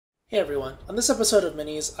Hey everyone, on this episode of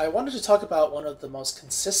Minis, I wanted to talk about one of the most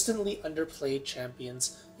consistently underplayed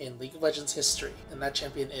champions in League of Legends history, and that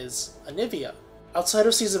champion is Anivia. Outside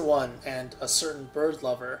of Season 1 and a certain bird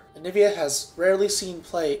lover, Anivia has rarely seen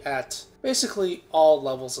play at basically all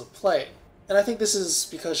levels of play. And I think this is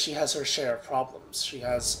because she has her share of problems. She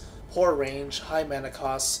has poor range, high mana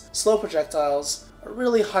costs, slow projectiles, a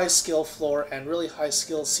really high skill floor, and really high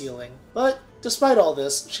skill ceiling. But despite all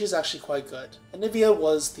this, she's actually quite good. Anivia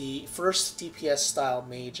was the first DPS style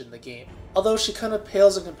mage in the game. Although she kind of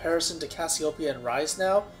pales in comparison to Cassiopeia and Ryze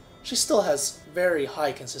now, she still has very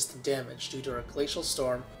high consistent damage due to her Glacial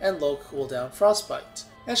Storm and low cooldown Frostbite.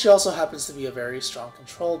 And she also happens to be a very strong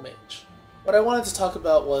control mage. What I wanted to talk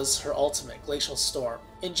about was her ultimate, Glacial Storm.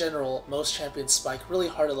 In general, most champions spike really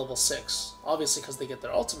hard at level 6, obviously because they get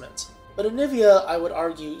their ultimate. But Anivia, I would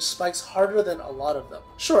argue, spikes harder than a lot of them.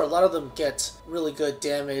 Sure, a lot of them get really good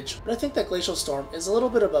damage, but I think that Glacial Storm is a little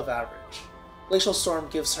bit above average. Glacial Storm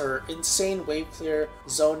gives her insane wave clear,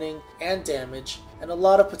 zoning, and damage, and a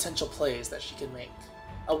lot of potential plays that she can make.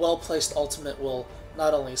 A well-placed ultimate will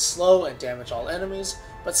not only slow and damage all enemies,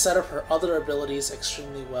 but set up her other abilities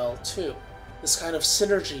extremely well too. This kind of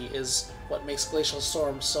synergy is what makes Glacial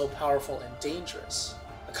Storm so powerful and dangerous.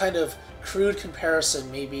 A kind of crude comparison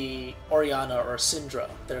may be Orianna or Syndra.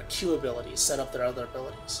 Their Q abilities set up their other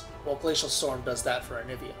abilities, while Glacial Storm does that for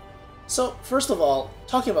Anivia. So, first of all,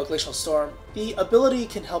 talking about Glacial Storm, the ability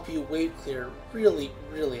can help you wave clear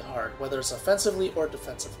really hard, whether it's offensively or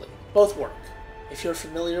defensively. Both work. If you're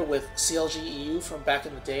familiar with CLG EU from back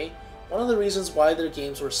in the day, one of the reasons why their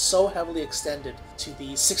games were so heavily extended to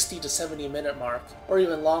the 60 to 70 minute mark, or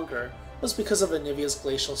even longer, was because of Anivia's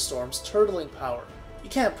Glacial Storm's turtling power. You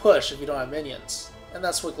can't push if you don't have minions, and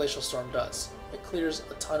that's what Glacial Storm does. It clears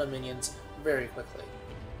a ton of minions very quickly.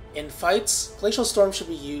 In fights, Glacial Storm should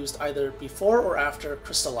be used either before or after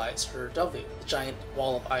Crystallize, her W, the giant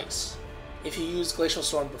wall of ice. If you use Glacial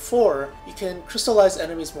Storm before, you can crystallize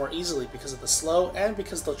enemies more easily because of the slow and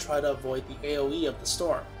because they'll try to avoid the AoE of the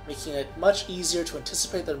storm, making it much easier to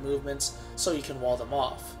anticipate their movements so you can wall them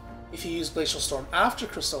off. If you use Glacial Storm after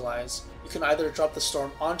Crystallize, you can either drop the storm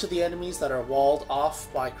onto the enemies that are walled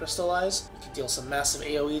off by Crystallize, you can deal some massive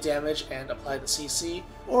AoE damage and apply the CC,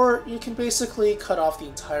 or you can basically cut off the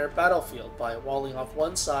entire battlefield by walling off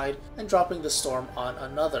one side and dropping the storm on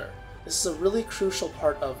another. This is a really crucial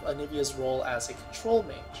part of Anivia's role as a control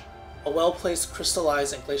mage. A well-placed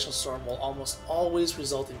Crystallize and Glacial Storm will almost always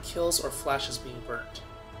result in kills or flashes being burnt.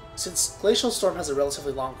 Since Glacial Storm has a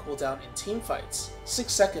relatively long cooldown in teamfights,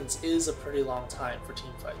 6 seconds is a pretty long time for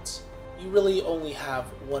teamfights. You really only have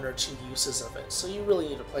 1 or 2 uses of it, so you really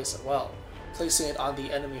need to place it well. Placing it on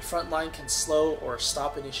the enemy front line can slow or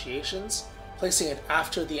stop initiations. Placing it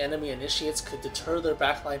after the enemy initiates could deter their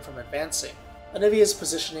backline from advancing. Anivia's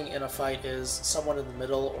positioning in a fight is someone in the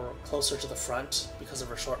middle or closer to the front because of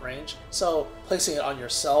her short range, so placing it on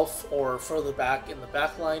yourself or further back in the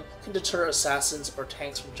backline can deter assassins or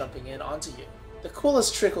tanks from jumping in onto you. The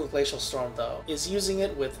coolest trick with Glacial Storm, though, is using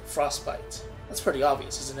it with Frostbite. That's pretty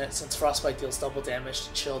obvious, isn't it, since Frostbite deals double damage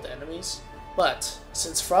to chilled enemies? But,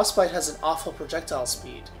 since Frostbite has an awful projectile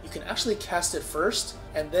speed, you can actually cast it first,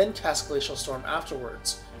 and then cast Glacial Storm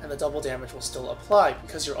afterwards, and the double damage will still apply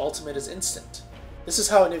because your ultimate is instant. This is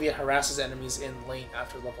how Anivia harasses enemies in lane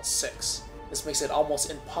after level 6. This makes it almost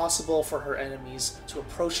impossible for her enemies to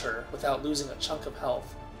approach her without losing a chunk of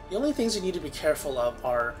health. The only things you need to be careful of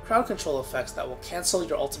are crowd control effects that will cancel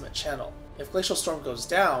your ultimate channel. If Glacial Storm goes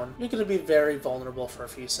down, you're going to be very vulnerable for a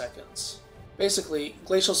few seconds. Basically,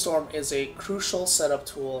 Glacial Storm is a crucial setup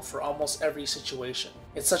tool for almost every situation.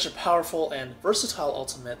 It's such a powerful and versatile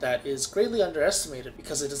ultimate that is greatly underestimated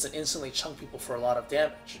because it doesn't instantly chunk people for a lot of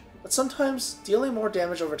damage. But sometimes, dealing more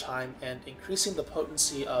damage over time and increasing the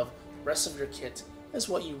potency of the rest of your kit is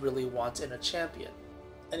what you really want in a champion.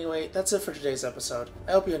 Anyway, that's it for today's episode.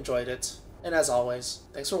 I hope you enjoyed it, and as always,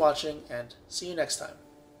 thanks for watching, and see you next time.